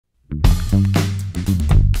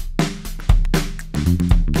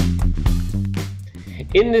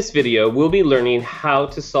In this video, we'll be learning how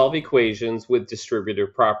to solve equations with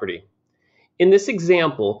distributive property. In this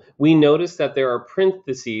example, we notice that there are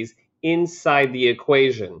parentheses inside the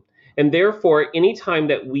equation, and therefore, anytime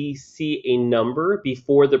that we see a number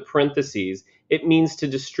before the parentheses, it means to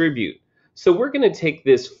distribute. So we're going to take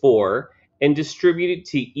this 4 and distribute it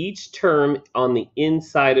to each term on the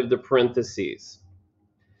inside of the parentheses.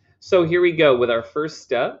 So here we go with our first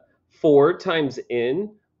step. 4 times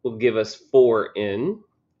n will give us 4n.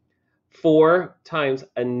 4 times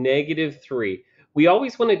a negative 3. We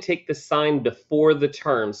always want to take the sign before the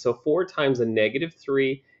term. So 4 times a negative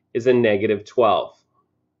 3 is a negative 12.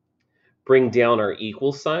 Bring down our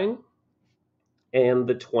equal sign and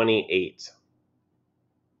the 28.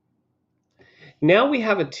 Now we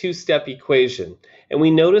have a two-step equation. And we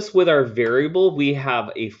notice with our variable, we have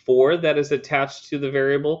a 4 that is attached to the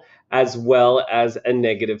variable as well as a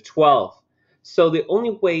negative 12. So the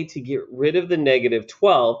only way to get rid of the negative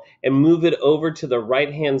 12 and move it over to the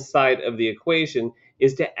right-hand side of the equation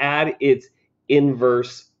is to add its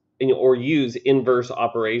inverse or use inverse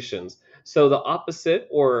operations. So the opposite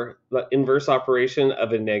or the inverse operation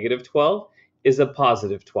of a negative 12 is a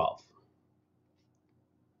positive 12.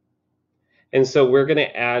 And so we're going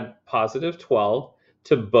to add positive 12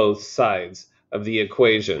 to both sides of the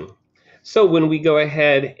equation. So when we go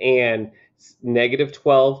ahead and negative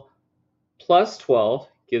 12 plus 12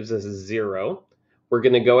 gives us 0. We're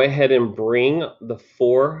going to go ahead and bring the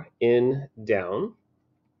 4n down,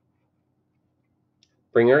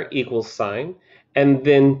 bring our equal sign, and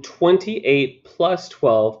then 28 plus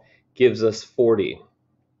 12 gives us 40.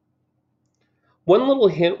 One little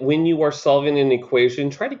hint when you are solving an equation,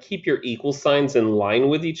 try to keep your equal signs in line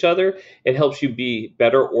with each other. It helps you be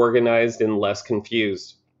better organized and less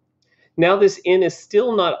confused. Now this n is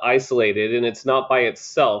still not isolated and it's not by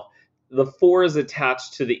itself. The 4 is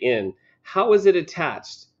attached to the n. How is it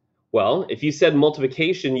attached? Well, if you said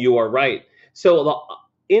multiplication, you are right. So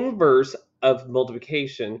the inverse of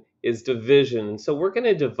multiplication is division. So we're going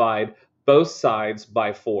to divide both sides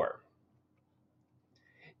by 4.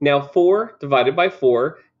 Now 4 divided by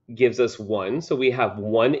 4 gives us 1. So we have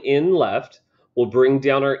 1 n left. We'll bring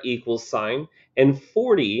down our equal sign. And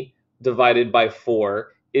 40 divided by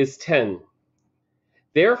 4 is 10.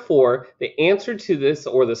 Therefore, the answer to this,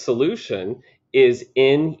 or the solution, is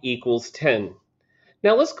n equals 10.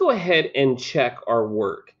 Now let's go ahead and check our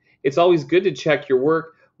work. It's always good to check your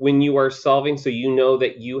work when you are solving so you know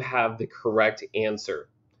that you have the correct answer.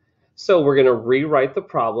 So we're going to rewrite the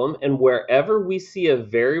problem, and wherever we see a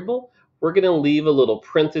variable, we're going to leave a little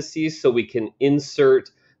parentheses so we can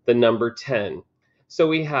insert the number 10. So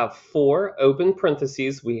we have 4 open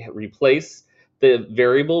parentheses. We replace the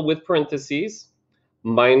variable with parentheses.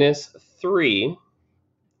 Minus 3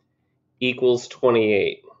 equals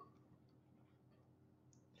 28.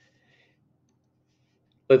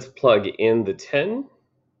 Let's plug in the 10.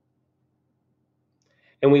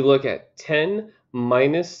 And we look at 10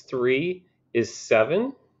 minus 3 is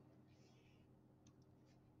 7.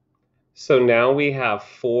 So now we have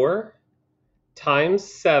 4 times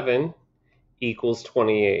 7 equals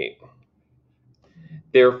 28.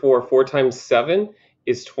 Therefore, 4 times 7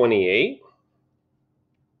 is 28.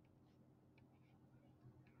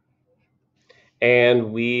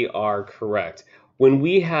 And we are correct. When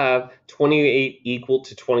we have 28 equal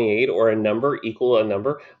to 28 or a number equal to a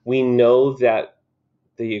number, we know that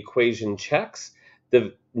the equation checks.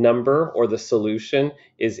 The number or the solution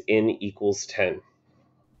is n equals 10.